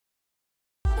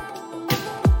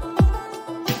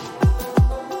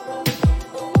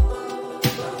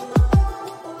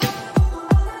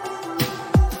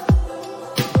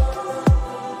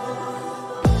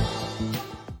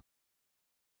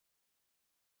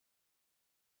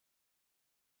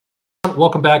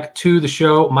Welcome back to the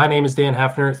show. My name is Dan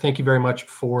Hafner. Thank you very much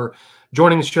for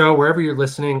joining the show wherever you're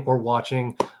listening or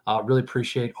watching. Really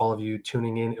appreciate all of you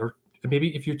tuning in, or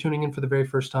maybe if you're tuning in for the very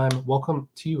first time, welcome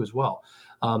to you as well.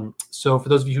 So for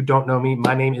those of you who don't know me,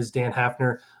 my name is Dan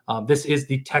Hafner. This is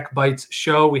the Tech Bites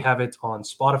show. We have it on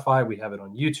Spotify. We have it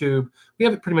on YouTube. We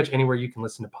have it pretty much anywhere you can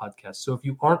listen to podcasts. So if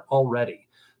you aren't already,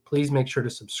 please make sure to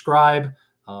subscribe,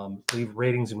 leave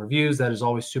ratings and reviews. That is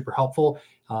always super helpful.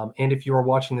 And if you are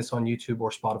watching this on YouTube or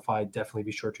Spotify, definitely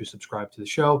be sure to subscribe to the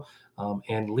show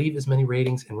and leave as many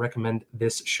ratings and recommend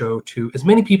this show to as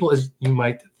many people as you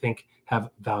might think have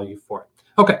value for it.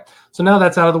 Okay, so now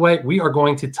that's out of the way, we are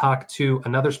going to talk to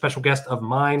another special guest of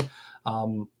mine.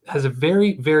 Has a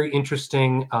very, very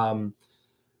interesting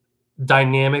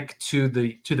dynamic to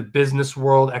the business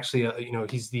world. Actually,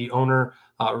 he's the owner.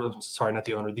 Not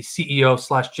the owner, the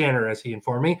CEO / janitor, as he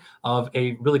informed me, of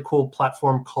a really cool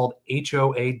platform called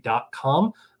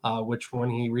HOA.com, which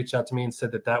when he reached out to me and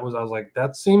said I was like,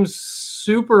 that seems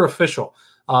super official.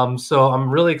 So I'm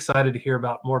really excited to hear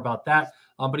more about that.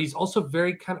 But he's also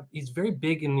he's very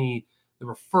big in the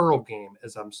referral game,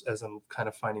 as I'm kind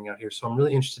of finding out here. So I'm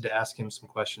really interested to ask him some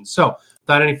questions. So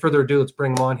without any further ado, let's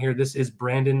bring him on here. This is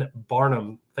Brandon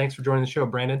Barnum. Thanks for joining the show,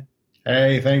 Brandon.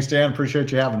 Hey, thanks, Dan.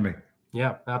 Appreciate you having me.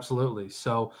 Yeah, absolutely.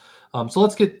 So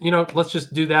let's let's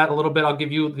just do that a little bit. I'll give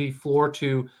you the floor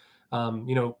to,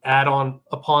 add on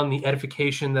upon the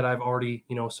edification that I've already,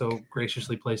 so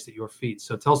graciously placed at your feet.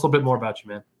 So tell us a little bit more about you,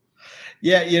 man.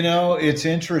 Yeah, it's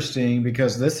interesting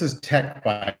because this is Tech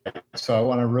Bites. So I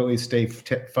want to really stay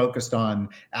focused on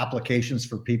applications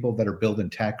for people that are building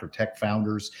tech or tech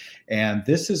founders. And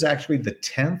this is actually the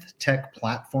 10th tech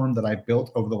platform that I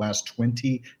built over the last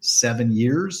 27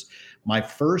 years. My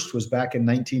first was back in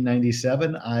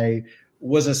 1997. I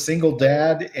was a single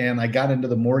dad and I got into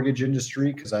the mortgage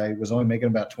industry because I was only making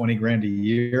about 20 grand a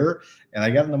year. And I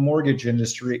got in the mortgage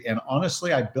industry. And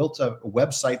honestly, I built a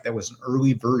website that was an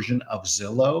early version of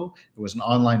Zillow. It was an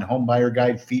online home buyer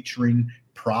guide featuring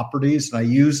properties. And I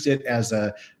used it as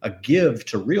a give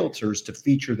to realtors to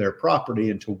feature their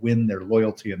property and to win their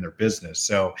loyalty in their business.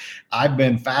 So I've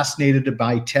been fascinated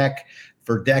by tech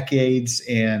for decades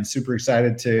and super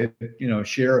excited to,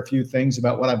 share a few things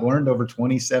about what I've learned over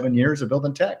 27 years of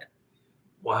building tech.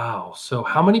 Wow. So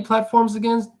how many platforms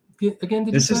again did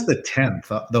this you say? Is the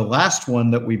 10th. The last one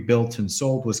that we built and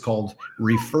sold was called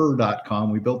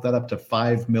Refer.com. We built that up to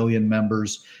 5 million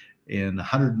members in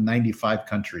 195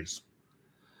 countries.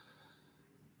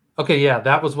 Okay, yeah,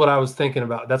 that was what I was thinking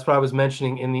about. That's what I was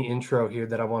mentioning in the intro here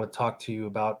that I want to talk to you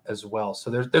about as well.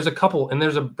 So there's a couple, and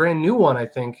there's a brand new one, I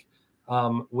think,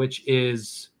 which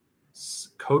is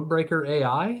Codebreaker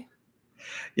AI.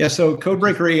 Yeah, so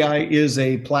Codebreaker AI is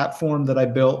a platform that I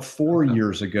built 4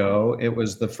 years ago. It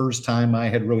was the first time I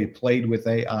had really played with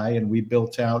AI, and we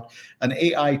built out an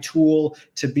AI tool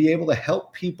to be able to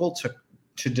help people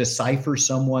to decipher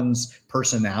someone's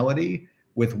personality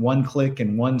with one click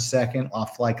in 1 second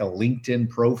off like a LinkedIn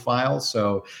profile.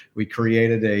 So we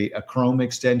created a Chrome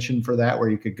extension for that where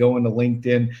you could go into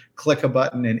LinkedIn, click a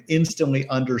button, and instantly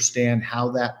understand how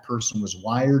that person was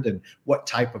wired and what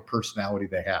type of personality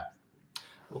they have.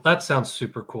 Well, that sounds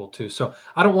super cool too. So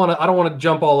I don't want to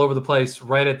jump all over the place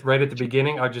right at the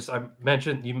beginning. I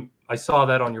mentioned you. I saw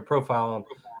that on your profile, and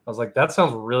I was like, that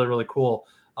sounds really, really cool.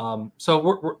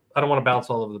 So I don't want to bounce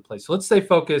all over the place. So let's stay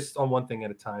focused on one thing at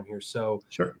a time here. So,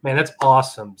 sure, man, that's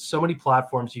awesome. So many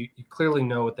platforms. You clearly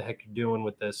know what the heck you're doing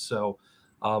with this. So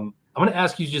I'm going to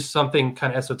ask you just something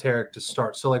kind of esoteric to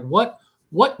start. So, like,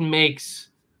 what makes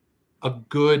a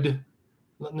good?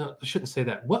 No, I shouldn't say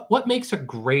that. What makes a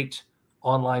great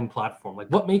online platform? Like,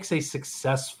 what makes a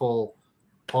successful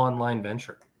online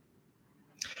venture?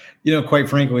 Quite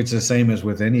frankly, it's the same as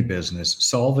with any business,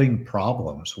 solving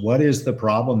problems. What is the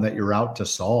problem that you're out to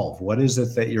solve? What is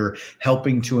it that you're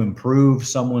helping to improve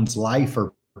someone's life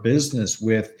or business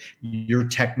with your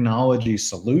technology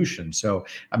solution? So,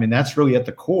 that's really at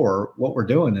the core. What we're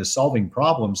doing is solving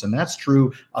problems, and that's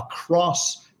true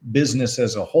across business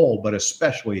as a whole, but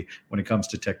especially when it comes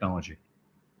to technology.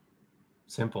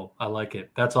 Simple. I like it.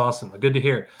 That's awesome. Good to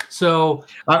hear. So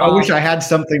I wish I had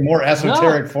something more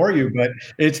esoteric for you, but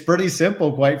it's pretty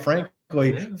simple, quite frankly.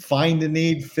 Yeah. Find a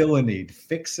need, fill a need,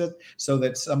 fix it so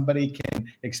that somebody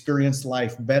can experience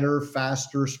life better,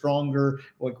 faster, stronger,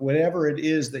 like whatever it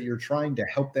is that you're trying to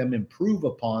help them improve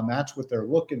upon. That's what they're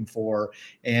looking for.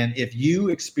 And if you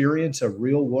experience a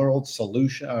real world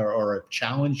solution or a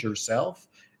challenge yourself,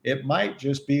 it might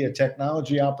just be a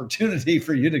technology opportunity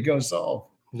for you to go solve.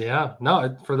 Yeah,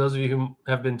 no, for those of you who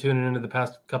have been tuning into the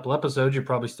past couple episodes, you're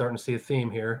probably starting to see a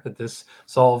theme here that this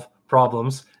solve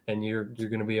problems and you're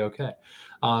going to be okay.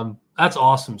 That's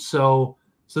awesome. So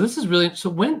this is really so.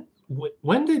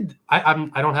 When did I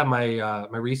don't have my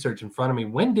my research in front of me.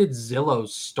 When did Zillow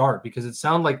start? Because it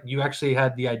sounded like you actually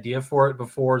had the idea for it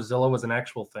before Zillow was an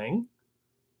actual thing.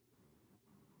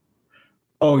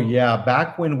 Oh yeah,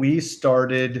 back when we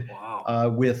started Wow.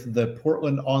 with the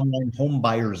Portland Online Home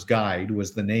Buyers Guide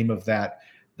was the name of that.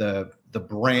 The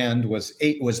brand was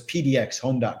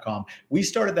pdxhome.com. We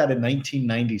started that in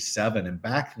 1997, and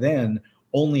back then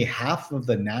only half of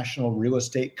the national real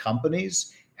estate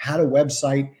companies had a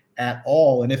website at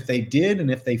all. And if they did,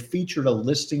 and if they featured a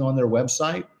listing on their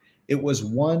website, it was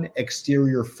one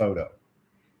exterior photo.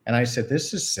 And I said,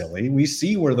 this is silly. We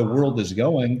see where the world is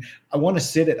going. I want to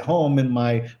sit at home in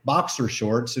my boxer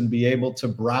shorts and be able to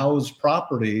browse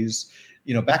properties.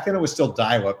 Back then it was still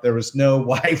dial up. There was no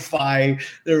Wi-Fi.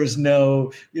 There was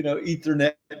no,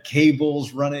 Ethernet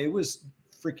cables running. It was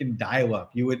freaking dial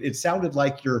up. It sounded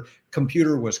like your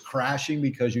computer was crashing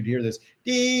because you'd hear this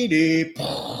dee dee,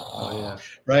 Oh yeah.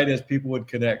 right, as people would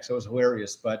connect. So it was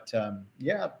hilarious. But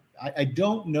yeah, I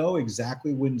don't know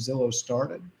exactly when Zillow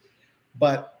started,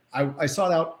 but I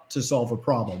sought out to solve a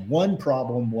problem. One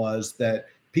problem was that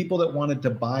people that wanted to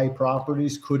buy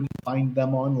properties couldn't find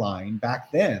them online.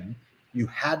 Back then, you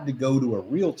had to go to a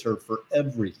realtor for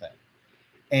everything.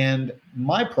 And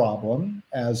my problem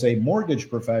as a mortgage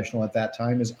professional at that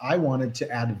time is I wanted to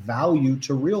add value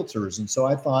to realtors. And so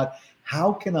I thought,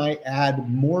 how can I add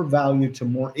more value to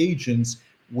more agents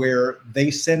where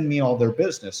they send me all their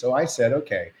business? So I said,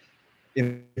 okay,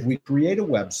 if we create a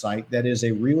website that is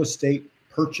a real estate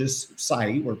purchase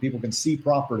site where people can see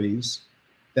properties,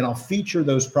 then I'll feature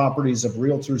those properties of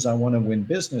realtors I want to win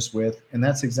business with. And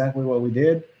that's exactly what we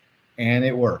did. And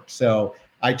it worked. So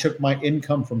I took my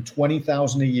income from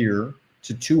 $20,000 a year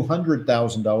to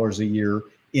 $200,000 a year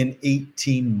in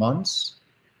 18 months.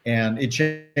 And it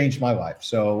changed my life.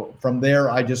 So from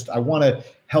there, I want to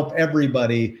help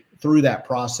everybody through that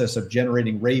process of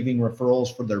generating raving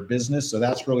referrals for their business. So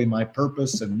that's really my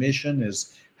purpose and mission,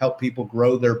 is help people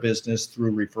grow their business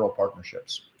through referral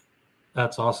partnerships.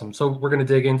 That's awesome. So we're going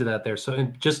to dig into that there. So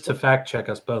and just to fact check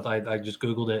us both, I just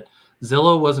Googled it.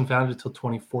 Zillow wasn't founded until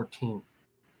 2014,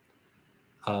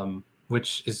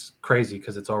 which is crazy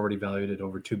because it's already valued at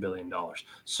over $2 billion.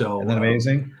 So Isn't that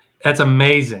amazing? That's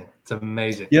amazing. It's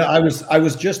amazing. Yeah, I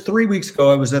was just 3 weeks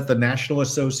ago. I was at the National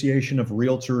Association of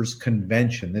Realtors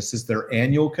convention. This is their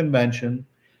annual convention.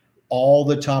 All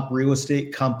the top real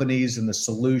estate companies and the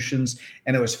solutions.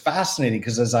 And it was fascinating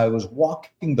because as I was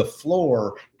walking the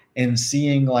floor and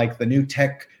seeing like the new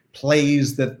tech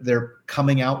plays that they're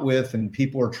coming out with and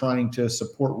people are trying to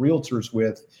support realtors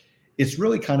with, it's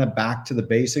really kind of back to the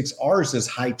basics. Ours is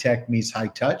high tech meets high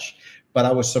touch, but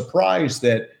I was surprised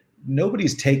that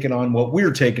nobody's taken on what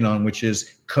we're taking on, which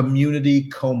is community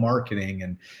co-marketing.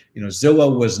 And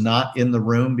Zillow was not in the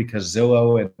room because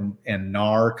Zillow and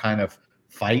NAR kind of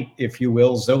fight, if you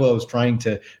will. Zillow is trying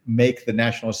to make the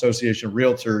National Association of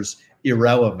Realtors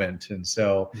irrelevant. And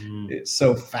so it's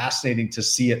so fascinating to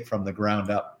see it from the ground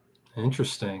up.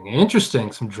 Interesting.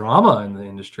 Some drama in the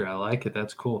industry. I like it.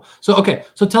 That's cool. So, okay.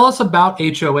 So tell us about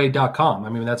HOA.com. I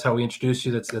mean, that's how we introduce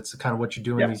you. That's kind of what you're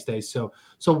doing these days. So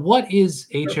what is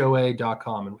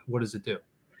HOA.com and what does it do?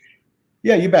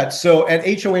 Yeah, you bet. So at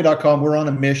HOA.com, we're on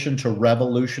a mission to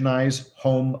revolutionize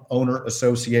homeowner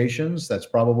associations. That's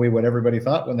probably what everybody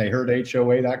thought when they heard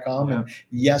HOA.com. Yeah. And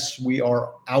yes, we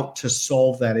are out to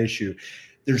solve that issue.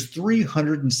 There's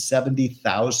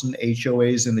 370,000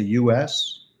 HOAs in the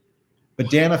US. But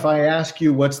Dan, if I ask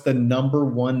you what's the number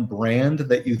one brand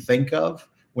that you think of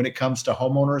when it comes to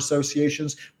homeowner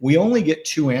associations, we only get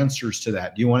two answers to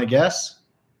that. Do you want to guess?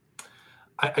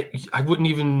 I wouldn't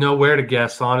even know where to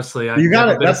guess, honestly. You got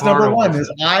it. That's number one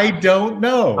is I don't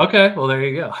know. Okay, well, there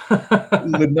you go.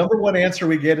 The number one answer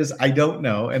we get is I don't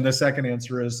know. And the second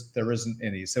answer is there isn't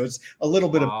any. So it's a little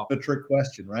bit of a trick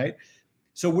question, right?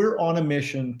 So we're on a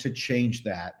mission to change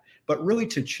that, but really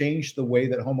to change the way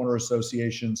that homeowner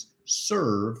associations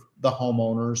serve the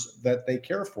homeowners that they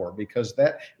care for, because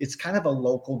it's kind of a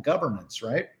local governance,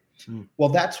 right? Well,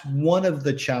 that's one of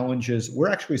the challenges. We're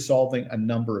actually solving a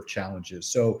number of challenges.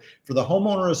 So for the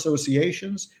homeowner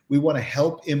associations, we want to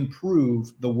help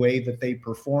improve the way that they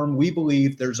perform. We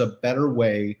believe there's a better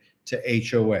way to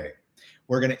HOA.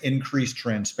 We're going to increase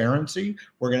transparency.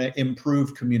 We're going to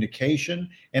improve communication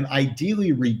and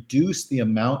ideally reduce the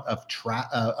amount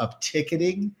of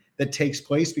ticketing that takes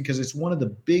place, because it's one of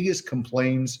the biggest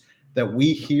complaints that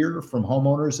we hear from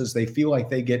homeowners is they feel like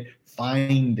they get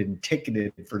fined and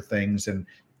ticketed for things. And,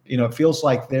 it feels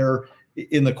like they're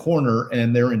in the corner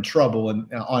and they're in trouble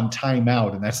and on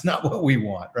timeout, and that's not what we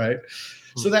want, right?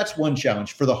 So that's one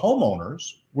challenge. For the homeowners,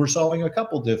 we're solving a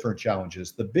couple different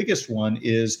challenges. The biggest one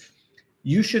is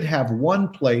you should have one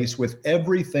place with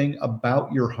everything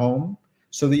about your home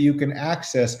so that you can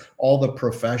access all the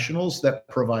professionals that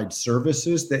provide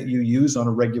services that you use on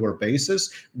a regular basis.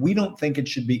 We don't think it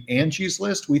should be Angie's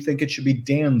list. We think it should be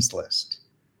Dan's list.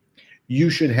 You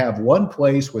should have one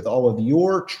place with all of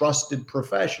your trusted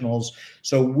professionals.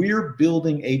 So we're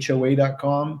building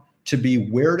HOA.com to be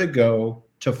where to go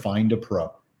to find a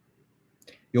pro.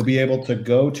 You'll be able to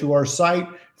go to our site,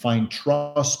 find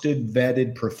trusted,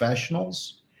 vetted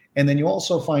professionals, and then you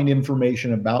also find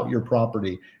information about your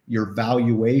property, your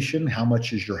valuation, how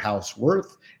much is your house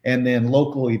worth, and then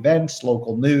local events,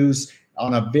 local news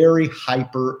on a very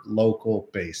hyper local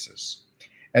basis.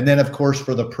 And then, of course,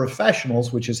 for the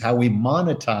professionals, which is how we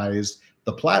monetize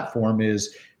the platform,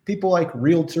 is people like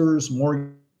realtors,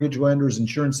 mortgage lenders,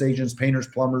 insurance agents, painters,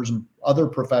 plumbers, and other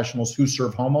professionals who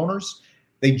serve homeowners.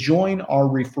 They join our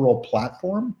referral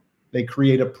platform, they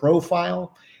create a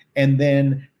profile, and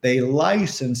then they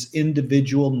license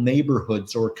individual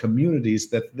neighborhoods or communities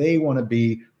that they want to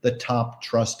be the top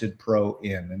trusted pro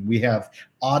in. And we have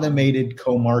automated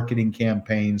co-marketing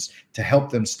campaigns to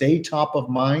help them stay top of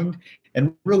mind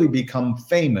and really become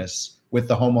famous with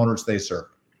the homeowners they serve.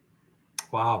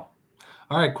 Wow.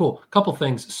 All right, cool. Couple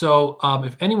things. So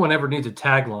if anyone ever needs a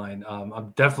tagline,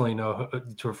 I'm definitely know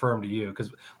to refer them to you,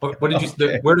 because what did you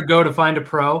say? Where to go to find a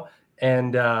pro,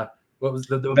 and what was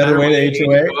the better way to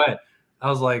HOA? Go ahead. I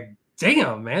was like,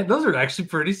 damn, man, those are actually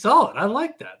pretty solid. I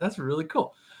like that. That's really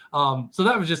cool. So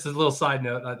that was just a little side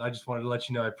note. I just wanted to let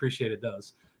you know I appreciated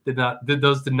those.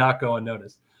 Those did not go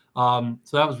unnoticed. So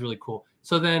that was really cool.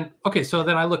 So then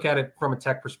I look at it from a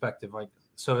tech perspective, like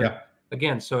Yeah.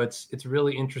 Again, so it's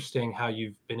really interesting how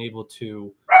you've been able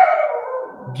to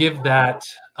give that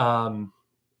kind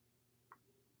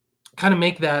of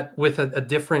make that with a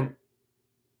different.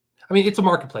 I mean, it's a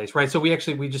marketplace, right? So we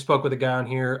just spoke with a guy on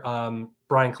here,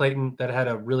 Brian Clayton, that had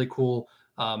a really cool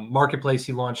marketplace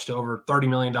he launched to over $30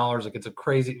 million. Like it's a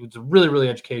really, really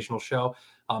educational show.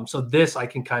 So this I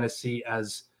can kind of see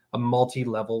as a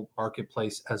multi-level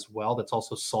marketplace as well. That's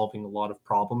also solving a lot of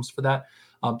problems for that.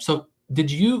 So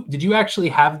did you actually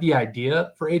have the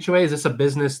idea for HOA? Is this a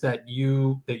business that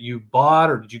you bought,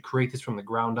 or did you create this from the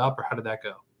ground up, or how did that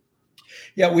go?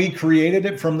 Yeah, we created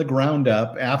it from the ground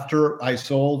up. After I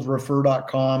sold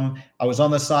refer.com, I was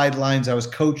on the sidelines. I was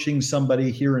coaching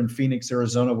somebody here in Phoenix,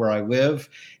 Arizona, where I live.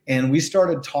 And we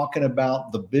started talking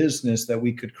about the business that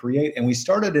we could create. And we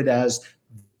started it as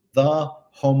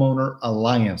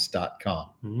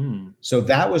thehomeowneralliance.com. So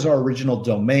that was our original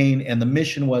domain. And the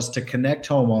mission was to connect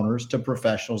homeowners to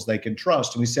professionals they can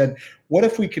trust. And we said, what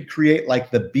if we could create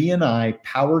like the BNI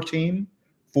power team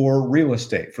for real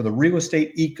estate, for the real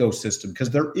estate ecosystem? Because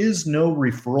there is no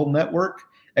referral network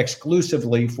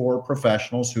exclusively for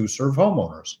professionals who serve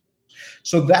homeowners.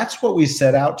 So that's what we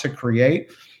set out to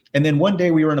create. And then one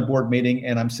day we were in a board meeting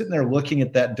and I'm sitting there looking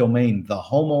at that domain,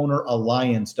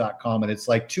 thehomeowneralliance.com, and it's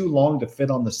like too long to fit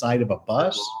on the side of a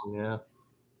bus. Yeah.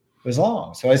 It was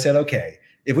long. So I said, okay,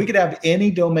 if we could have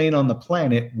any domain on the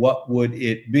planet, what would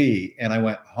it be? And I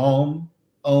went, Home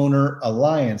Owner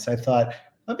Alliance. I thought,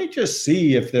 let me just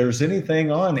see if there's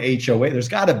anything on HOA. There's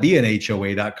got to be an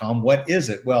HOA.com. What is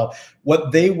it? Well,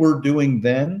 what they were doing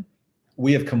then,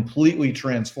 we have completely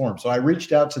transformed. So I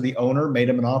reached out to the owner, made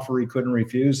him an offer he couldn't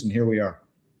refuse, and here we are.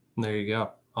 There you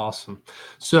go. Awesome.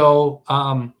 So,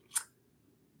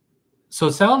 so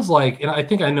it sounds like, and I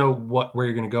think I know where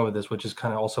you're going to go with this, which is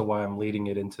kind of also why I'm leading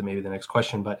it into maybe the next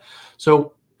question. But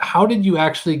so how did you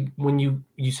actually, when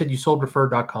you said you sold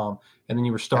refer.com and then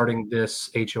you were starting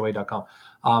this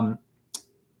HOA.com,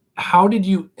 how did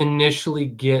you initially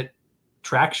get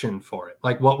traction for it?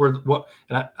 Like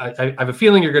and I have a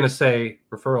feeling you're going to say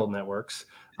referral networks,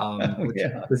 which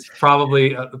is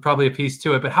probably a piece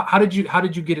to it. But how did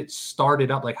you get it started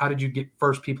up? Like, how did you get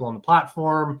first people on the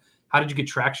platform? How did you get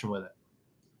traction with it?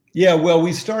 Yeah, well,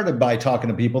 we started by talking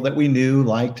to people that we knew,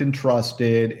 liked, and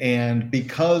trusted. And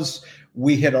because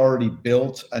we had already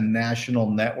built a national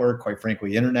network, quite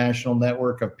frankly, international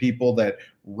network of people that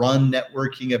run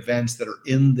networking events that are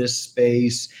in this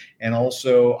space, and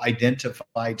also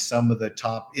identified some of the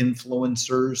top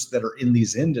influencers that are in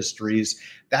these industries,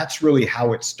 that's really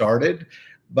how it started.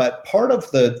 But part of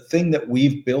the thing that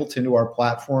we've built into our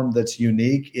platform that's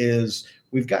unique is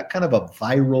we've got kind of a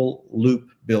viral loop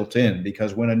built in,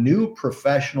 because when a new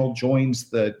professional joins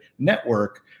the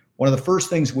network, one of the first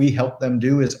things we help them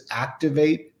do is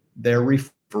activate their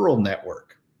referral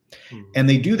network. And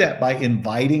they do that by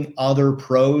inviting other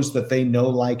pros that they know,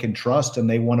 like, and trust, and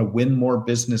they want to win more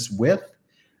business with.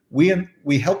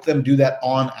 We help them do that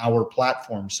on our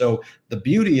platform. So the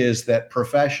beauty is that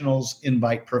professionals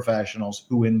invite professionals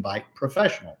who invite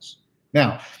professionals.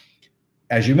 Now,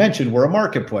 as you mentioned, we're a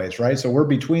marketplace, right? So we're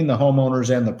between the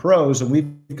homeowners and the pros, and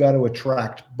we've got to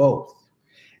attract both.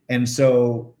 And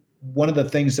so one of the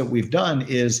things that we've done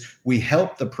is we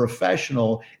help the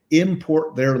professional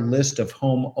import their list of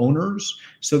homeowners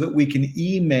so that we can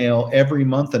email every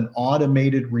month an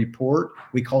automated report.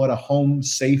 We call it a home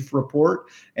safe report,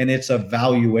 and it's a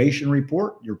valuation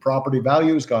report. Your property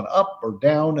value has gone up or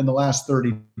down in the last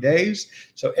 30 days.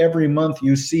 So every month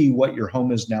you see what your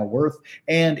home is now worth,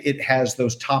 and it has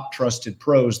those top trusted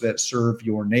pros that serve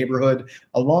your neighborhood,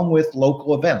 along with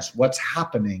local events, what's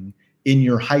happening in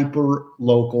your hyper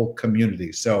local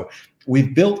community. So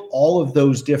we've built all of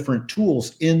those different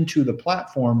tools into the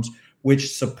platforms,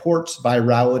 which supports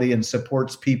virality and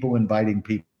supports people inviting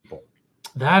people.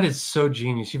 That is so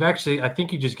genius. You've actually, I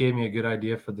think you just gave me a good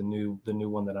idea for the new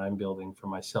one that I'm building for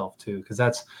myself too, because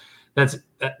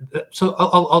so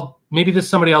I'll maybe this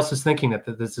somebody else is thinking that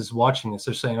this is watching this.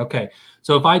 They're saying, okay,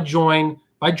 so if I join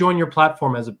your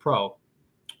platform as a pro,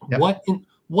 yep,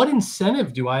 what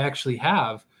incentive do I actually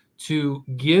have to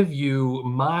give you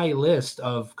my list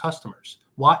of customers?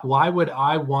 Why would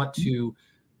I want to?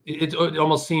 It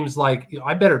almost seems like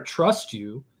I better trust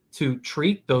you to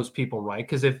treat those people right,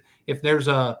 because if there's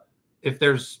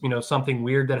something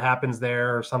weird that happens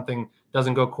there, or something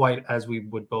doesn't go quite as we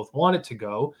would both want it to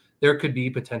go, there could be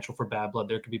potential for bad blood.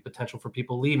 There could be potential for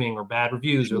people leaving, or bad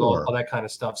reviews, sure, or all that kind of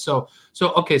stuff. So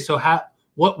okay, so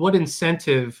what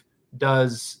incentive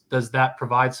does that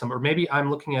provide some, or maybe I'm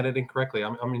looking at it incorrectly.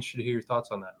 I'm interested to hear your thoughts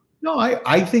on that. No,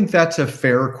 I think that's a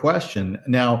fair question.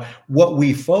 Now, what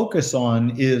we focus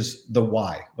on is the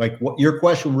why. Like, what your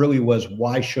question really was,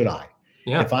 why should I?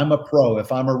 Yeah. If I'm a pro,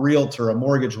 if I'm a realtor, a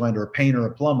mortgage lender, a painter,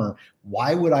 a plumber,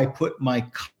 why would I put my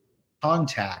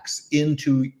contacts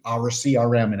into our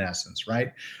CRM in essence,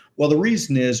 right? Well, the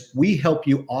reason is we help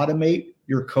you automate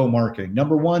your co-marketing.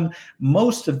 Number one,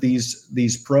 most of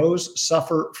these pros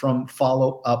suffer from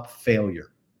follow-up failure.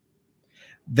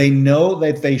 They know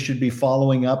that they should be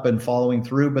following up and following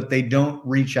through, but they don't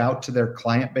reach out to their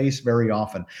client base very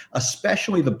often,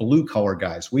 especially the blue collar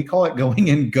guys. We call it going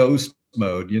in ghost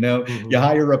mode. You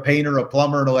hire a painter, a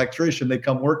plumber, an electrician, they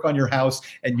come work on your house,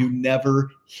 and you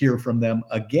never hear from them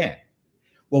again.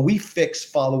 Well, we fix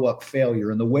follow-up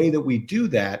failure. And the way that we do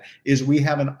that is we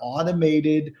have an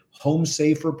automated home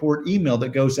safe report email that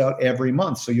goes out every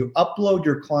month. So you upload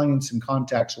your clients and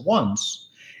contacts once,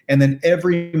 and then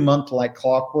every month, like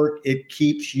clockwork, it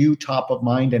keeps you top of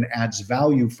mind and adds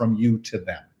value from you to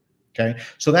them. Okay,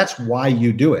 so that's why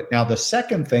you do it. Now, the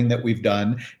second thing that we've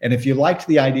done, and if you liked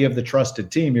the idea of the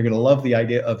trusted team, you're going to love the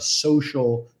idea of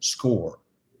social score.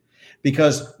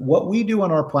 Because what we do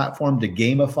on our platform to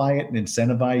gamify it and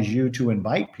incentivize you to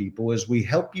invite people is we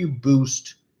help you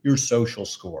boost your social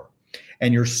score.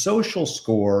 And your social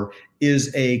score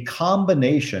is a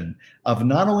combination of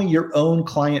not only your own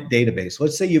client database.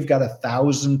 Let's say you've got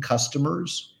 1,000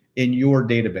 customers in your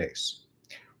database.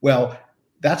 Well,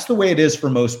 that's the way it is for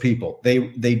most people.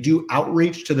 They do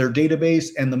outreach to their database,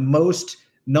 and the most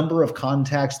number of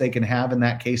contacts they can have in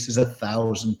that case is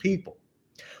 1,000 people.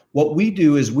 What we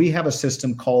do is we have a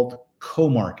system called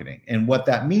co-marketing. And what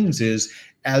that means is,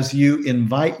 as you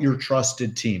invite your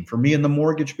trusted team, for me in the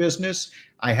mortgage business,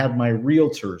 I have my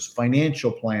realtors,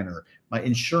 financial planner, my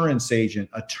insurance agent,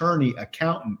 attorney,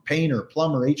 accountant, painter,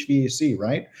 plumber, HVAC,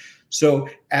 right? So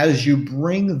as you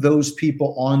bring those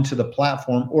people onto the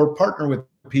platform or partner with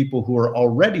people who are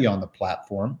already on the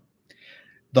platform,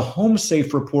 the Home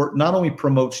Safe Report not only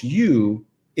promotes you,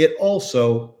 it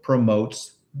also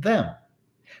promotes them.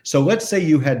 So let's say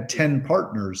you had 10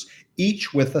 partners,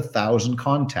 each with 1,000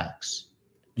 contacts.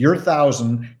 Your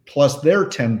 1,000 plus their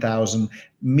 10,000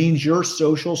 means your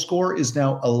social score is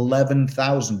now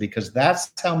 11,000, because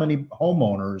that's how many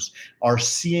homeowners are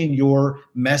seeing your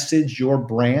message, your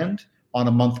brand on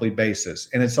a monthly basis.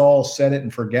 And it's all set it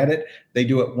and forget it. They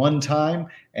do it one time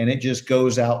and it just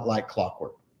goes out like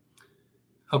clockwork.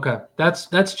 Okay,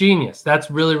 that's genius. That's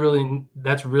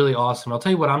really awesome. I'll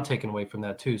tell you what I'm taking away from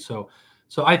that too. So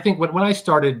I think when I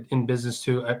started in business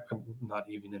too, not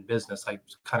even in business, I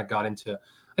kind of got into,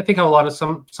 I think how a lot of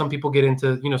some people get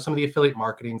into, some of the affiliate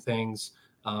marketing things,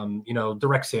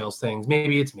 direct sales things.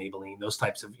 Maybe it's Maybelline, those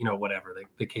types of, whatever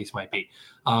the case might be.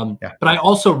 But I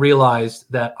also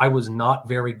realized that I was not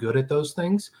very good at those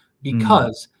things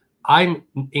because I'm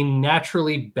a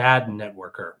naturally bad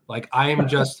networker. Like I am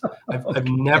just, I've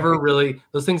never Okay. really,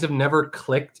 those things have never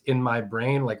clicked in my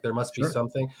brain. Like there must be Sure.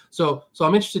 something. So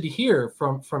I'm interested to hear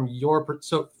from your,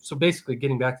 so basically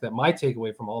getting back to that, my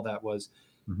takeaway from all that was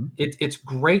Mhm. it's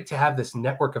great to have this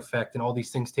network effect and all these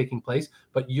things taking place,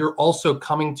 but you're also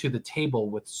coming to the table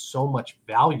with so much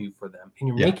value for them and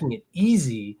you're Yeah. making it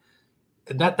easy.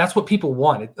 That's what people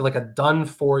want. Like a done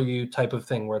for you type of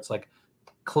thing where it's like,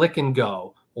 click and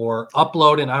go or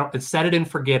upload and I don't set it and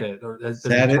forget it or as the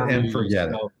Set it term you and use. forget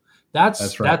it. So that's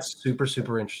That's right. super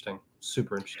interesting.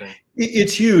 Super interesting.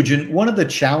 It's huge. And one of the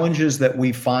challenges that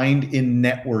we find in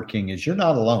networking is you're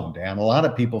not alone, Dan. A lot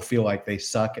of people feel like they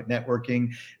suck at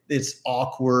networking. It's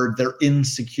awkward. They're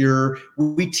insecure.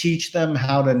 We teach them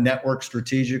how to network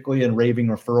strategically and raving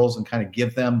referrals and kind of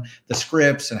give them the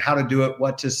scripts and how to do it,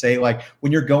 what to say. Like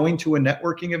when you're going to a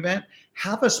networking event,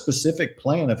 have a specific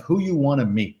plan of who you want to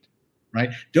meet. Right?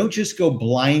 Don't just go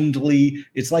blindly.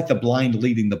 It's like the blind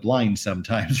leading the blind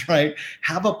sometimes, right?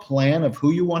 Have a plan of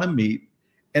who you want to meet,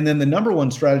 and then the number one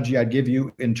strategy I'd give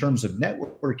you in terms of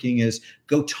networking is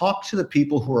go talk to the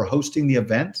people who are hosting the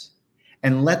event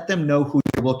and let them know who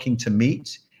you're looking to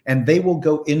meet. And they will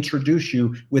go introduce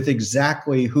you with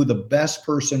exactly who the best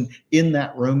person in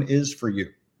that room is for you.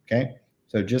 Okay.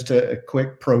 So just a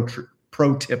quick pro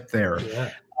tip there.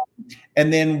 Yeah.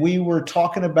 And then we were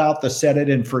talking about the set it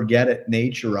and forget it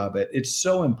nature of it. It's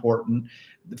so important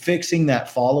fixing that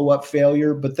follow-up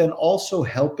failure, but then also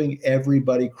helping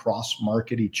everybody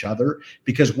cross-market each other.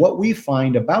 Because what we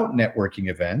find about networking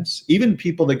events, even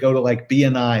people that go to like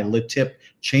BNI, LATIP,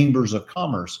 chambers of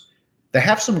commerce, they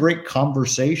have some great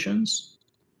conversations,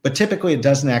 but typically it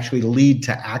doesn't actually lead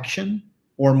to action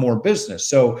or more business.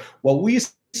 So what we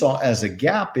saw as a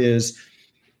gap is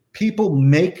people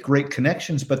make great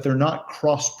connections, but they're not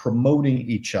cross promoting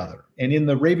each other. And in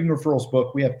the Raving Referrals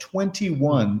book, we have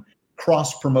 21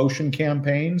 cross promotion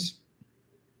campaigns.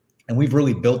 And we've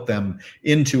really built them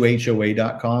into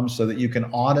HOA.com so that you can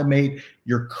automate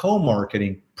your co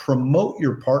marketing, promote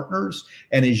your partners.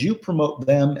 And as you promote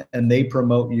them and they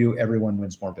promote you, everyone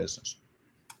wins more business.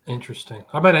 Interesting.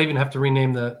 I might even have to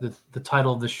rename the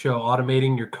title of the show,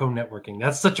 Automating Your Co-Networking.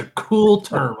 That's such a cool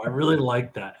term. I really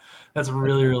like that. That's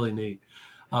really neat.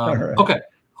 All right. Okay,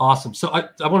 awesome. So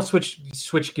I want to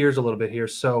switch gears a little bit here.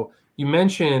 So you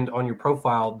mentioned on your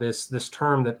profile this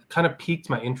term that kind of piqued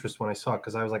my interest when I saw it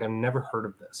because I was like, I've never heard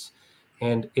of this.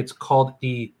 And it's called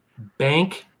the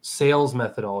bank sales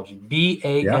methodology,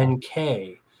 Yeah.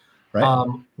 BANK. Right.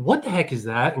 What the heck is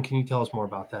that? And can you tell us more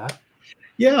about that?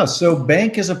 Yeah, so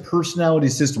Bank is a personality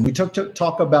system. We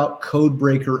talk about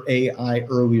Codebreaker AI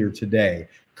earlier today.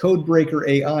 Codebreaker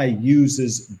AI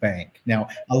uses Bank. Now,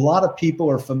 a lot of people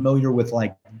are familiar with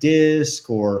like DISC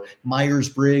or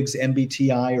Myers-Briggs,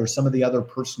 MBTI, or some of the other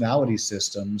personality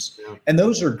systems, Yeah. and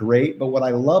those are great. But what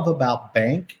I love about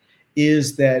Bank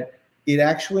is that it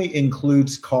actually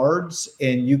includes cards,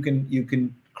 and you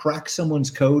can crack someone's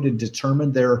code and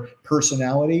determine their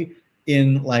personality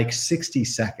in like 60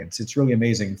 seconds. It's really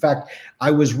amazing. In fact,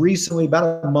 I was recently,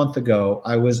 about a month ago,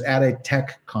 I was at a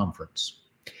tech conference.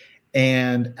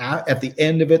 And at the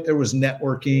end of it, there was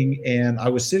networking. And I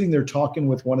was sitting there talking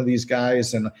with one of these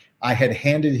guys, and I had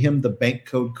handed him the bank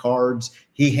code cards.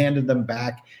 He handed them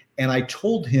back. And I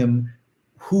told him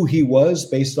who he was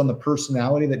based on the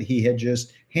personality that he had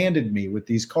just handed me with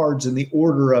these cards in the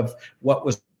order of what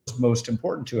was most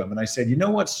important to him. And I said, you know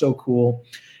what's so cool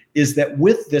is that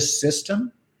with this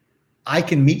system, I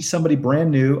can meet somebody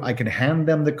brand new. I can hand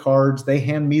them the cards. They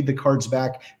hand me the cards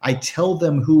back. I tell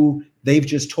them who they've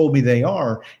just told me they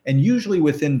are. And usually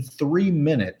within 3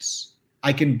 minutes,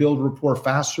 I can build rapport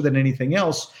faster than anything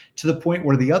else to the point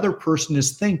where the other person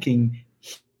is thinking,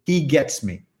 he gets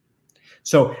me.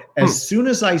 So Hmm. as soon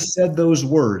as I said those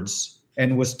words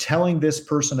and was telling this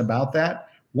person about that,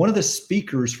 one of the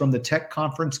speakers from the tech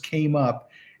conference came up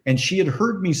and she had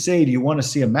heard me say, do you want to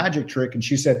see a magic trick? And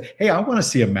she said, hey, I want to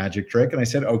see a magic trick. And I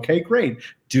said, okay, great.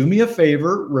 Do me a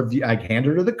favor. Review. I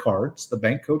handed her the cards, the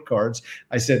bank code cards.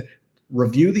 I said,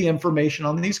 review the information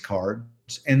on these cards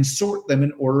and sort them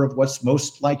in order of what's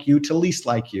most like you to least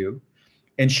like you.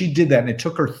 And she did that, and it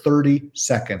took her 30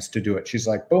 seconds to do it. She's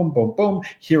like, boom, boom, boom.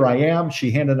 Here I am. She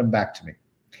handed them back to me.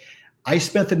 I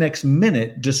spent the next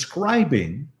minute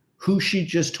describing who she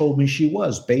just told me she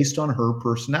was based on her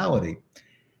personality.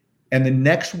 And the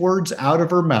next words out of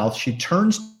her mouth, she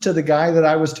turns to the guy that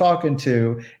I was talking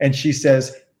to and she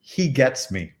says, he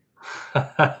gets me.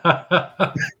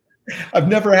 I've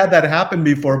never had that happen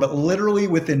before, but literally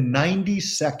within 90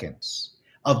 seconds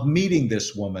of meeting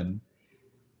this woman,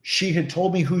 She had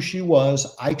told me who she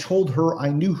was. I told her I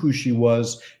knew who she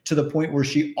was, to the point where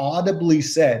she audibly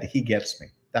said, "He gets me."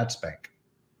 That's Bank.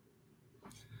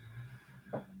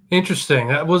 Interesting.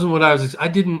 That wasn't what I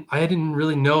didn't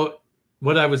really know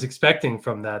what I was expecting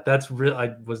from that. That's real.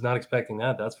 I was not expecting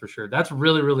that. That's for sure. That's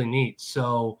really, really neat.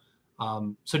 So,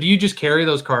 so do you just carry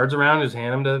those cards around and just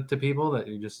hand them to people that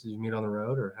you meet on the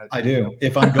road, or I do.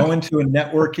 If I'm going to a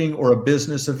networking or a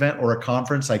business event or a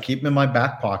conference, I keep them in my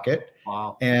back pocket.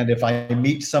 Wow. And if I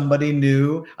meet somebody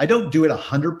new, I don't do it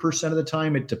 100% of the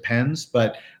time. It depends.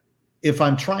 But if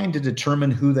I'm trying to determine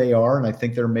who they are and I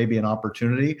think there may be an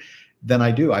opportunity, then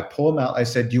I do. I pull them out. I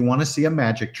said, "Do you want to see a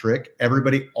magic trick?"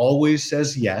 Everybody always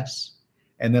says yes.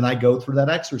 And then I go through that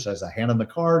exercise. I hand them the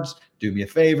cards, do me a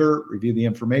favor, review the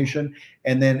information.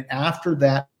 And then after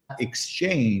that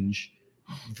exchange,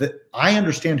 I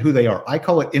understand who they are. I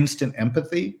call it instant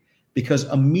empathy, because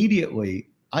immediately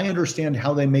I understand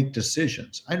how they make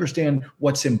decisions. I understand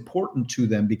what's important to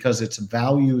them because it's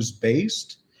values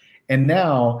based. And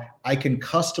now I can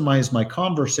customize my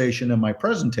conversation and my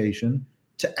presentation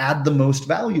to add the most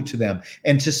value to them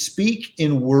and to speak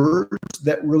in words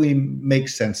that really make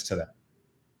sense to them.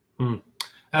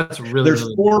 That's really, There's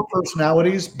really four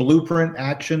personalities: blueprint,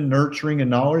 action, nurturing, and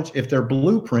knowledge. If they're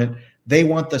blueprint, they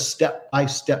want the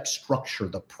step-by-step structure,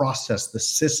 the process, the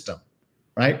system,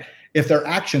 right? If they're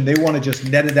action, they want to just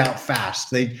net it out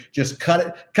fast. They just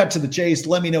cut to the chase.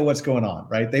 Let me know what's going on,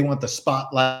 right? They want the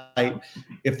spotlight.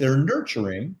 If they're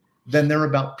nurturing, then they're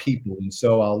about people. And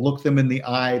so I'll look them in the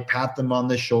eye, pat them on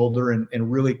the shoulder,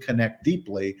 and really connect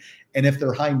deeply. And if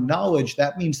they're high knowledge,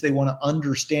 that means they want to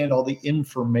understand all the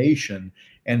information.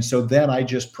 And so then I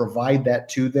just provide that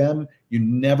to them. You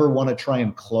never want to try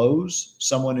and close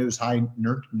someone who's high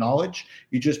knowledge.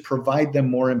 You just provide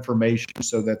them more information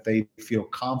so that they feel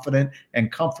confident and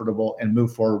comfortable and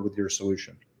move forward with your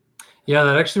solution. Yeah,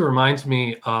 that actually reminds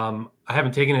me. I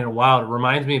haven't taken it in a while. It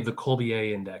reminds me of the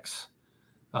Colbier Index.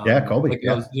 Yeah, Colby. Like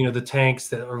Yeah. those, the tanks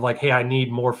that are like, hey, I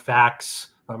need more facts.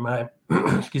 My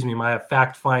excuse me, my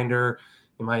fact finder,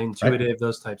 my intuitive, right?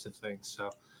 Those types of things. So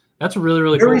that's really,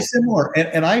 really very cool. Similar.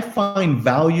 And I find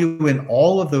value in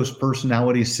all of those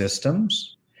personality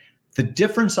systems. The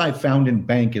difference I found in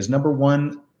Bank is, number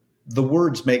one, the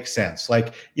words make sense.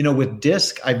 Like, with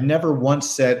DISC, I've never once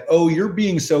said, "Oh, you're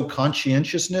being so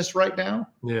conscientiousness right now."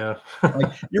 Yeah.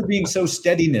 Like, "You're being so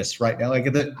steadiness right now." Like,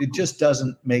 it just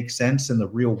doesn't make sense in the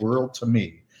real world to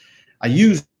me. I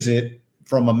use it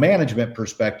from a management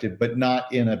perspective, but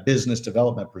not in a business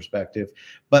development perspective.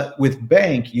 But with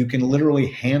Bank, you can literally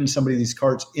hand somebody these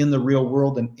cards in the real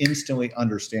world and instantly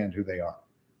understand who they are.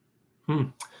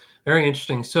 Very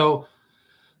interesting. So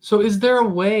is there a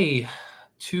way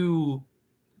to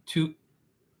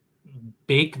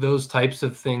bake those types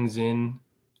of things in,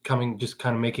 just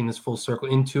kind of making this full circle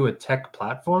into a tech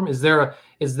platform? Is there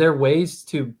ways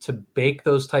to bake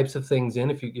those types of things in,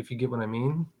 if you get what I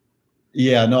mean?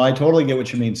 Yeah, no, I totally get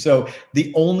what you mean. So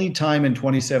the only time in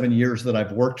 27 years that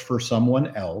I've worked for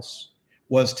someone else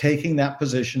was taking that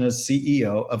position as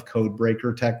CEO of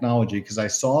Codebreaker Technology, because I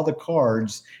saw the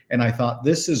cards and I thought,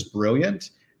 this is brilliant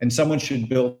and someone should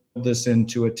build this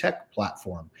into a tech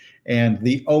platform. And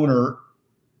the owner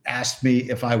asked me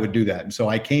if I would do that. And so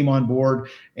I came on board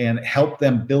and helped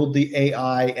them build the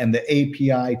AI and the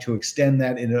API to extend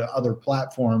that into other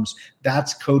platforms.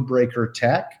 That's Codebreaker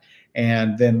Tech.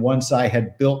 And then once I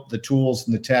had built the tools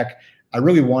and the tech, I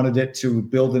really wanted it to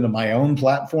build into my own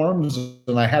platforms.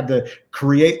 And I had to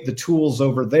create the tools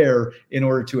over there in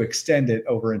order to extend it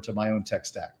over into my own tech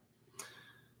stack.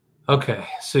 Okay.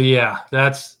 So yeah,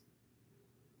 that's,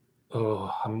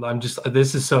 I'm just,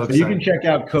 this is so exciting. So you can check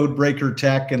out Codebreaker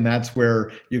Tech, and that's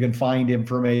where you can find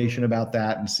information about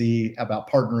that and see about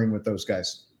partnering with those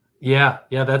guys. Yeah.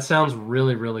 That sounds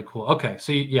really, really cool. Okay.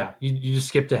 So you just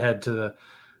skipped ahead to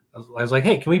I was like,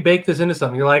 hey, can we bake this into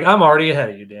something? You're like, I'm already ahead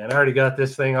of you, Dan. I already got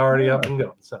this thing already up and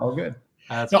going. So all good.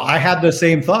 No, cool. I had the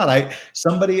same thought.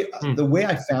 The way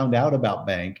I found out about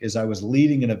Bank is I was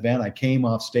leading an event. I came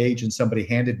off stage and somebody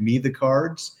handed me the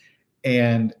cards.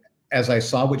 And as I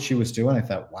saw what she was doing, I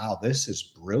thought, wow, this is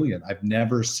brilliant. I've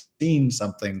never seen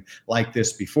something like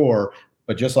this before.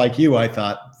 But just like you, I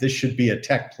thought this should be a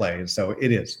tech play. And so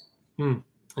it is.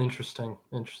 Interesting.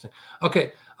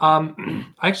 Okay. I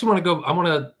actually want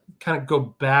to kind of go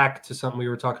back to something we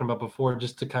were talking about before,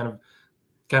 just to kind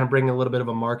of bring a little bit of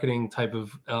a marketing type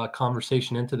of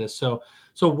conversation into this. So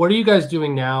what are you guys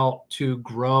doing now to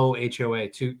grow HOA,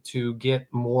 to get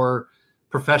more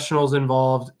professionals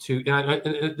involved?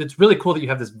 It's really cool that you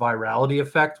have this virality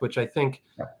effect, which I think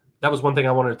that was one thing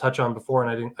I wanted to touch on before,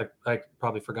 and I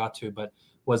probably forgot to, but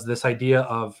was this idea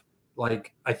of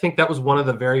like I think that was one of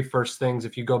the very first things.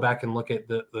 If you go back and look at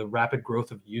the rapid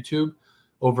growth of YouTube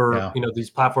over, Yeah. these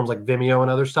platforms like Vimeo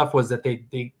and other stuff, was that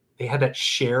they had that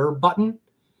share button.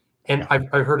 And Yeah.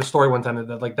 I heard a story one time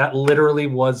that like that literally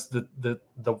was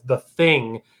the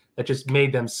thing that just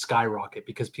made them skyrocket,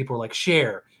 because people were like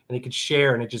share, and they could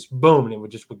share, and it just boom, and it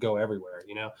would go everywhere.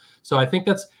 So I think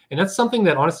that's something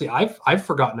that honestly I've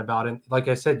forgotten about. And like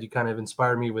I said, you kind of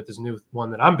inspired me with this new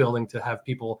one that I'm building, to have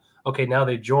people, okay, now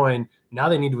they join, now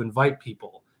they need to invite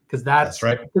people, because That's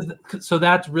right. so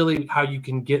that's really how you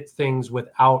can get things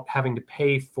without having to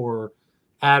pay for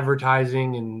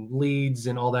advertising and leads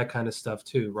and all that kind of stuff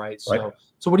too, right? Right.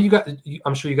 So what do you got?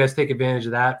 I'm sure you guys take advantage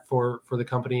of that for the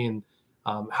company. And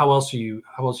how else are you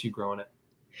growing it?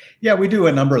 Yeah, we do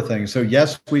a number of things. So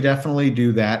yes, we definitely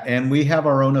do that. And we have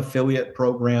our own affiliate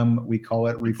program. We call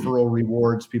it referral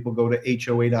rewards. People go to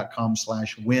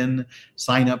hoa.com/win,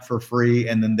 sign up for free,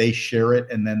 and then they share it,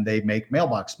 and then they make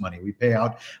mailbox money. We pay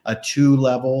out a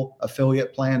 2-level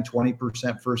affiliate plan,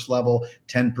 20% first level,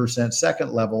 10%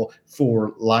 second level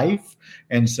for life.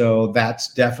 And so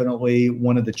that's definitely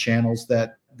one of the channels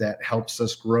that helps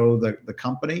us grow the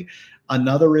company.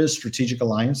 Another is strategic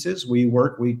alliances.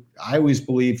 I always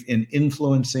believe in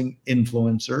influencing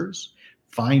influencers.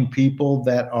 Find people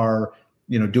that are,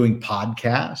 doing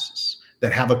podcasts,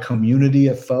 that have a community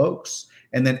of folks,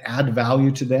 and then add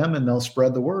value to them, and they'll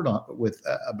spread the word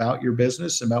about your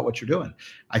business, about what you're doing.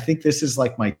 I think this is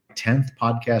like my 10th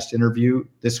podcast interview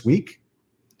this week.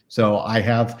 So I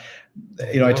have,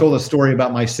 I told a story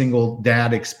about my single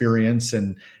dad experience,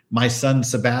 and my son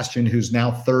Sebastian, who's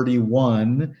now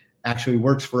 31, actually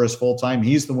works for us full time.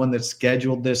 He's the one that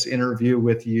scheduled this interview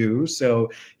with you. So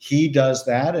he does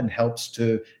that and help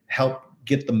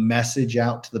get the message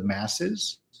out to the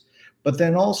masses. But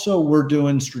then also we're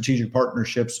doing strategic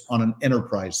partnerships on an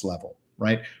enterprise level,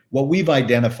 right? What we've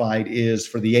identified is,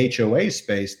 for the HOA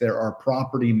space, there are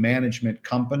property management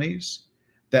companies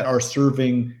that are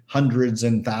serving hundreds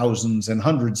and thousands and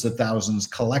hundreds of thousands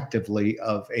collectively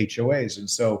of HOAs. And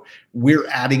so we're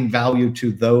adding value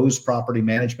to those property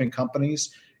management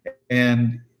companies.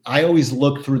 And I always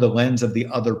look through the lens of the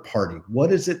other party.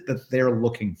 What is it that they're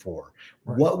looking for?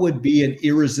 Right. What would be an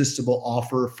irresistible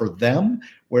offer for them,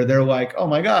 where they're like, oh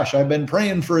my gosh, I've been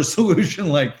praying for a solution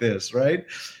like this, right?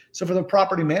 So for the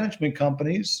property management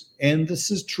companies, and this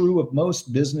is true of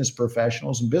most business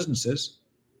professionals and businesses,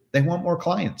 they want more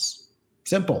clients.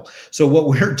 Simple. So what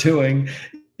we're doing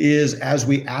is, as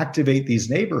we activate these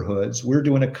neighborhoods, we're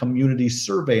doing a community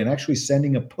survey and actually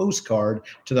sending a postcard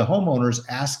to the homeowners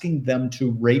asking them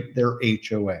to rate their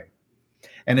HOA.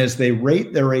 And as they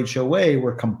rate their HOA,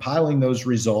 we're compiling those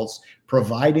results,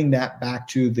 providing that back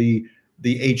to the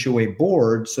HOA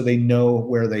board so they know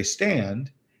where they stand.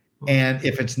 And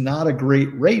if it's not a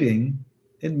great rating,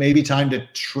 it may be time to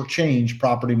change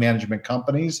property management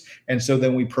companies. And so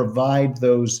then we provide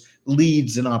those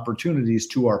leads and opportunities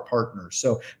to our partners.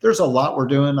 So there's a lot we're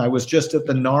doing. I was just at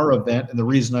the NAR event, and the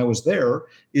reason I was there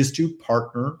is to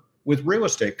partner with real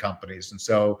estate companies. And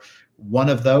so one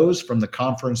of those from the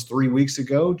conference 3 weeks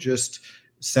ago just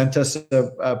sent us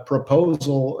a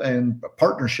proposal and a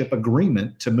partnership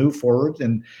agreement to move forward.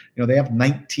 And they have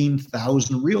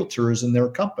 19,000 realtors in their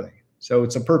company. So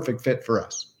it's a perfect fit for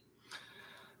us.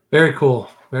 Very cool.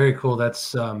 Very cool.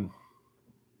 That's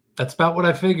about what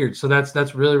I figured. So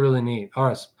that's really, really neat. All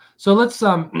right. So let's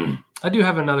I do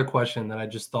have another question that I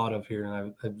just thought of here.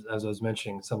 And as I was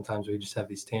mentioning, sometimes we just have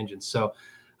these tangents. So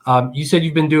you said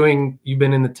you've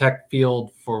been in the tech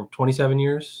field for 27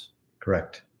 years?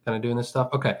 Correct. Kind of doing this stuff.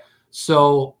 Okay.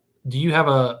 So do you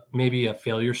have maybe a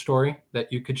failure story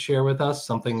that you could share with us?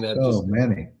 Something that so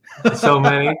many. So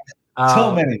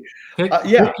many. Pick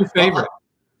your favorite.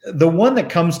 The one that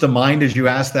comes to mind as you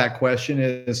ask that question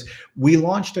is, we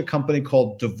launched a company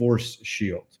called Divorce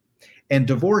Shield. And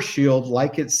Divorce Shield,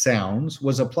 like it sounds,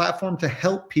 was a platform to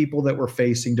help people that were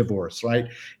facing divorce, right?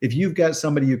 If you've got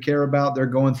somebody you care about, they're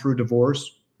going through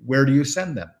divorce, where do you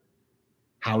send them?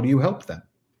 How do you help them?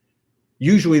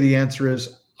 Usually the answer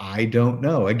is, I don't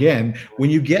know. Again, when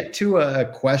you get to a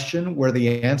question where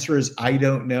the answer is, I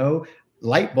don't know,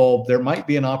 light bulb, there might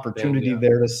be an opportunity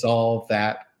there to solve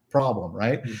that problem,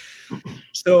 right?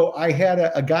 So I had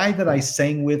a guy that I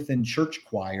sang with in church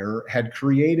choir had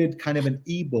created kind of an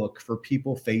ebook for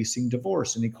people facing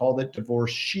divorce, and he called it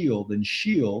Divorce Shield. And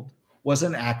SHIELD was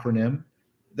an acronym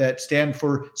that stand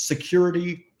for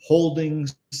Security,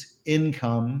 Holdings,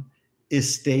 Income,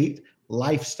 Estate,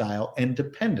 Lifestyle, and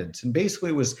Dependence. And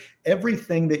basically it was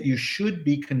everything that you should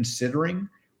be considering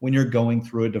when you're going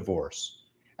through a divorce.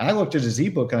 And I looked at his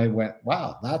ebook and I went,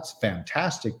 wow, that's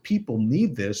fantastic. People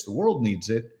need this. The world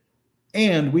needs it.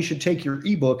 and we should take your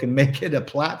ebook and make it a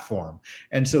platform.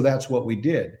 And so that's what we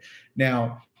did.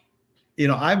 Now,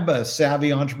 I'm a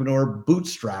savvy entrepreneur,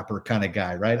 bootstrapper kind of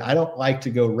guy, right? I don't like to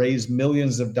go raise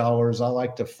millions of dollars. I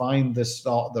like to find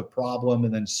the problem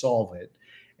and then solve it.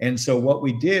 And so what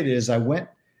we did is I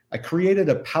created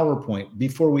a PowerPoint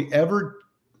before we ever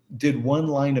did one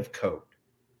line of code.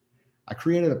 I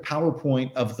created a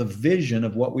PowerPoint of the vision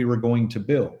of what we were going to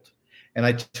build. And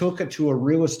I took it to a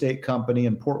real estate company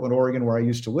in Portland, Oregon, where I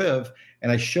used to live. And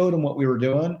I showed them what we were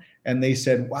doing. And they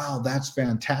said, wow, that's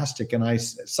fantastic. And I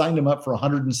signed them up for a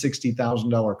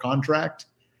 $160,000 contract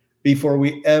before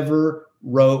we ever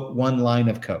wrote one line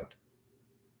of code.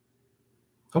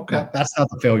 Okay. Now, that's not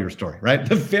the failure story, right?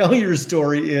 The failure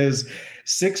story is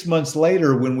 6 months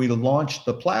later, when we launched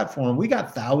the platform, we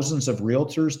got thousands of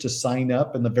realtors to sign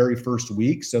up in the very first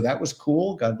week. So that was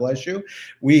cool. God bless you.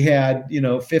 We had,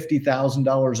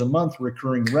 $50,000 a month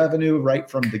recurring revenue right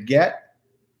from the get.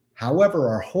 However,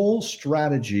 our whole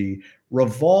strategy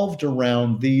revolved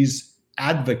around these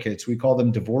advocates. We call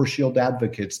them divorce shield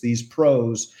advocates, these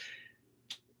pros,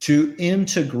 to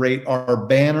integrate our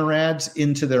banner ads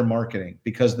into their marketing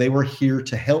because they were here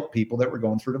to help people that were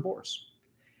going through divorce.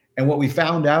 And what we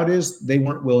found out is they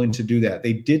weren't willing to do that.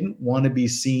 They didn't want to be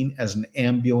seen as an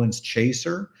ambulance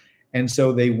chaser. And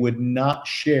so they would not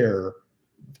share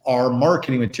our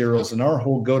marketing materials, and our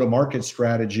whole go-to-market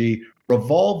strategy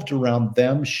revolved around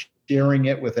them sharing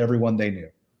it with everyone they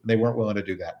knew. They weren't willing to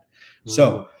do that.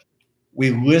 So we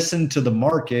listened to the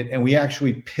market, and we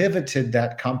actually pivoted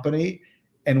that company,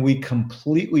 and we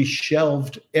completely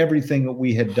shelved everything that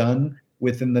we had done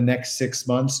within the next 6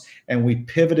 months. And we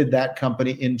pivoted that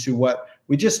company into what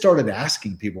we just started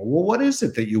asking people, well, what is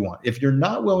it that you want? If you're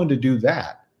not willing to do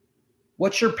that,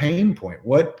 what's your pain point?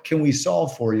 What can we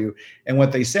solve for you? And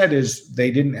what they said is they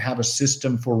didn't have a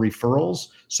system for referrals.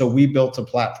 So we built a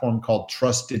platform called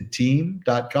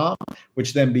trustedteam.com,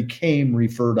 which then became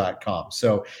refer.com.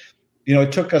 So,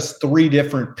 it took us 3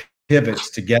 different pivots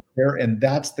to get there. And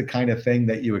that's the kind of thing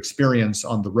that you experience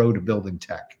on the road to building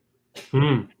tech.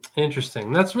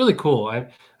 Interesting. That's really cool. I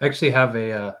actually have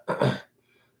a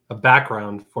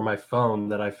background for my phone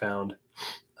that I found,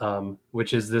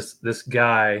 which is this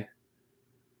guy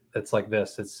that's like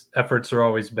this. It's efforts are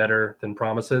always better than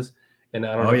promises. And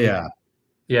I don't know. Yeah.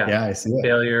 Yeah. I see it.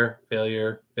 Failure.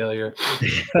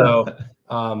 So,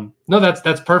 no,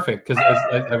 that's perfect. Cause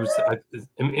I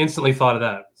instantly thought of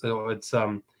that. So it's,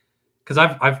 cause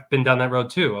I've been down that road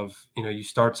too of, you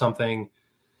start something,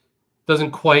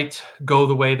 doesn't quite go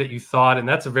the way that you thought. And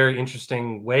that's a very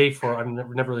interesting way I've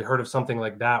never really heard of something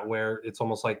like that, where it's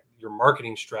almost like your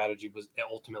marketing strategy was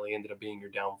ultimately ended up being your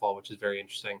downfall, which is very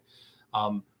interesting.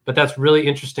 But that's really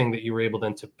interesting that you were able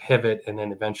then to pivot and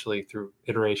then eventually through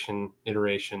iteration,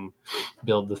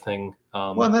 build the thing.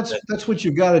 Well, that's what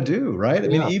you got to do, right? I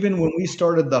mean, even when we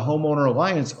started the Homeowner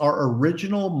Alliance, our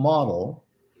original model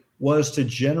was to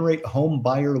generate home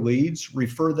buyer leads,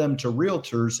 refer them to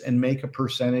realtors, and make a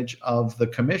percentage of the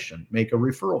commission, make a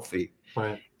referral fee.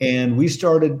 Right. And we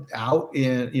started out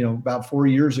in, about 4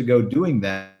 years ago doing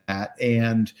that.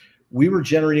 And we were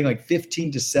generating like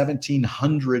 15 to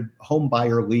 1,700 home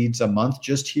buyer leads a month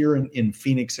just here in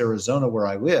Phoenix, Arizona, where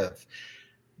I live.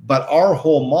 But our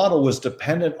whole model was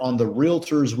dependent on the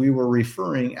realtors we were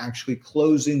referring actually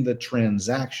closing the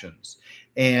transactions.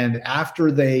 And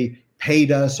after they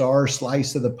paid us our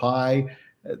slice of the pie,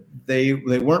 they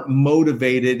weren't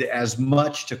motivated as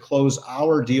much to close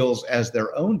our deals as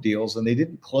their own deals, and they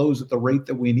didn't close at the rate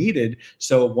that we needed.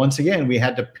 So once again, we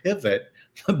had to pivot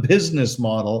the business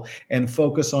model and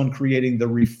focus on creating the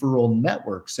referral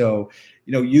network. So,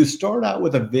 you start out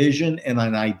with a vision and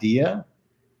an idea.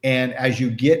 And as you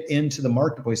get into the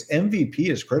marketplace, MVP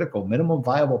is critical, minimum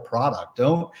viable product.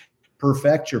 Don't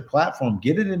perfect your platform,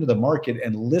 get it into the market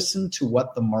and listen to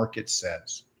what the market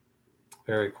says.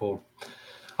 Very cool.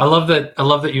 I love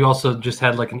that you also just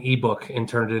had like an ebook and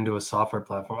turned it into a software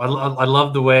platform. I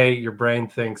love the way your brain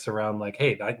thinks around like,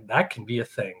 hey, that can be a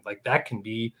thing. Like that can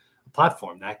be a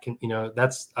platform that can,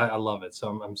 I love it.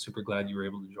 So I'm super glad you were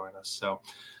able to join us. So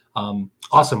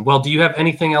awesome. Well, do you have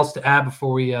anything else to add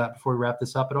before we wrap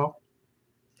this up at all?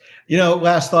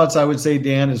 Last thoughts I would say,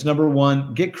 Dan, is number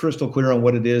one, get crystal clear on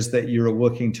what it is that you're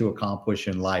looking to accomplish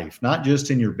in life, not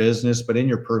just in your business, but in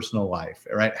your personal life,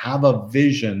 right? Have a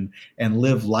vision and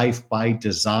live life by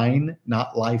design,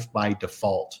 not life by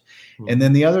default. And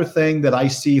then the other thing that I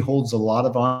see holds a lot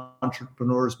of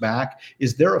entrepreneurs back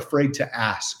is they're afraid to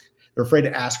ask. They're afraid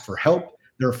to ask for help.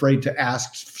 They're afraid to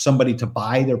ask somebody to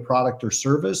buy their product or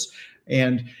service.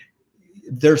 And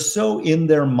they're so in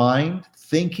their mind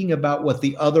thinking about what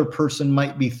the other person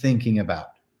might be thinking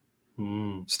about.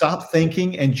 Stop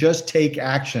thinking and just take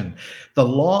action. The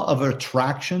law of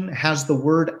attraction has the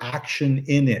word action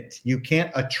in it. You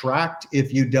can't attract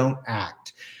if you don't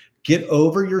act. Get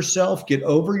over yourself, get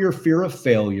over your fear of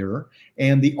failure.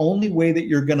 And the only way that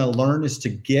you're going to learn is to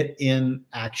get in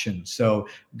action. So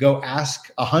go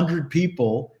ask 100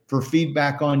 people for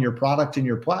feedback on your product and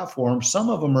your platform. Some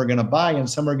of them are going to buy and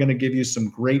some are going to give you some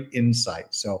great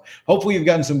insights. So hopefully you've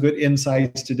gotten some good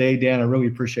insights today, Dan. I really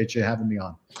appreciate you having me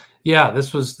on. Yeah,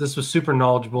 this was super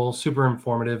knowledgeable, super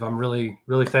informative. I'm really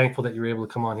thankful that you were able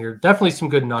to come on here. Definitely some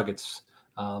good nuggets.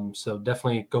 So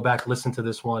definitely go back, listen to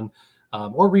this one,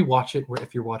 or rewatch it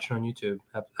if you're watching on YouTube.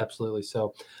 Absolutely.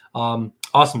 So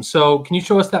awesome. So can you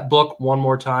show us that book one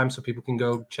more time so people can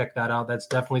go check that out? That's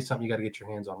definitely something you got to get your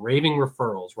hands on. Raving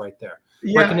Referrals, right there.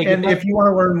 Where can Yeah, they get and that? if you want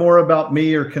to learn more about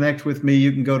me or connect with me,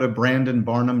 you can go to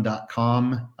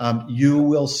brandonbarnum.com. You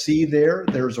will see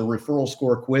there's a referral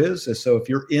score quiz. So if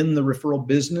you're in the referral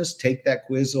business, take that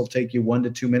quiz. It'll take you 1 to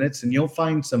 2 minutes, and you'll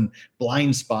find some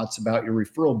blind spots about your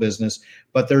referral business.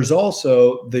 But there's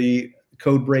also the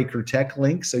Codebreaker Tech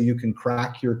link, so you can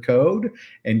crack your code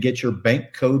and get your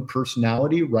bank code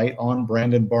personality right on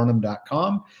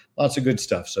brandonbarnum.com. Lots of good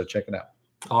stuff. So check it out.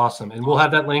 Awesome. And we'll have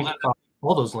that link,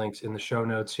 all those links in the show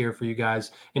notes here for you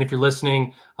guys. And if you're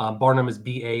listening, Barnum is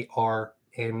Barnum.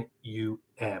 N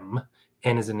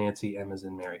is in Nancy, M is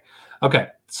in Mary. Okay,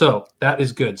 so that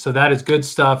is good. So that is good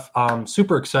stuff.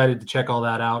 Super excited to check all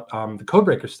that out. The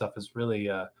Codebreaker stuff is really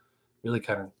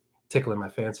kind of tickling my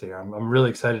fancy. I'm really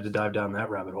excited to dive down that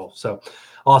rabbit hole. So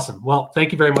awesome. Well,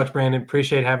 thank you very much, Brandon.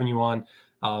 Appreciate having you on.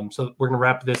 So we're going to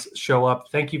wrap this show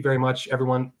up. Thank you very much,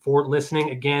 everyone, for listening.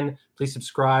 Again, please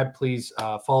subscribe. Please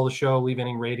follow the show. Leave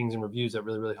any ratings and reviews. That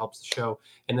really helps the show.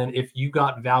 And then if you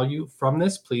got value from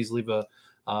this, please leave a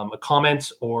comment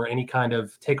or any kind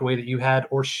of takeaway that you had,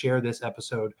 or share this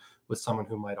episode with someone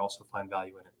who might also find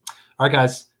value in it. All right,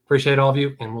 guys. Appreciate all of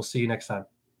you, and we'll see you next time.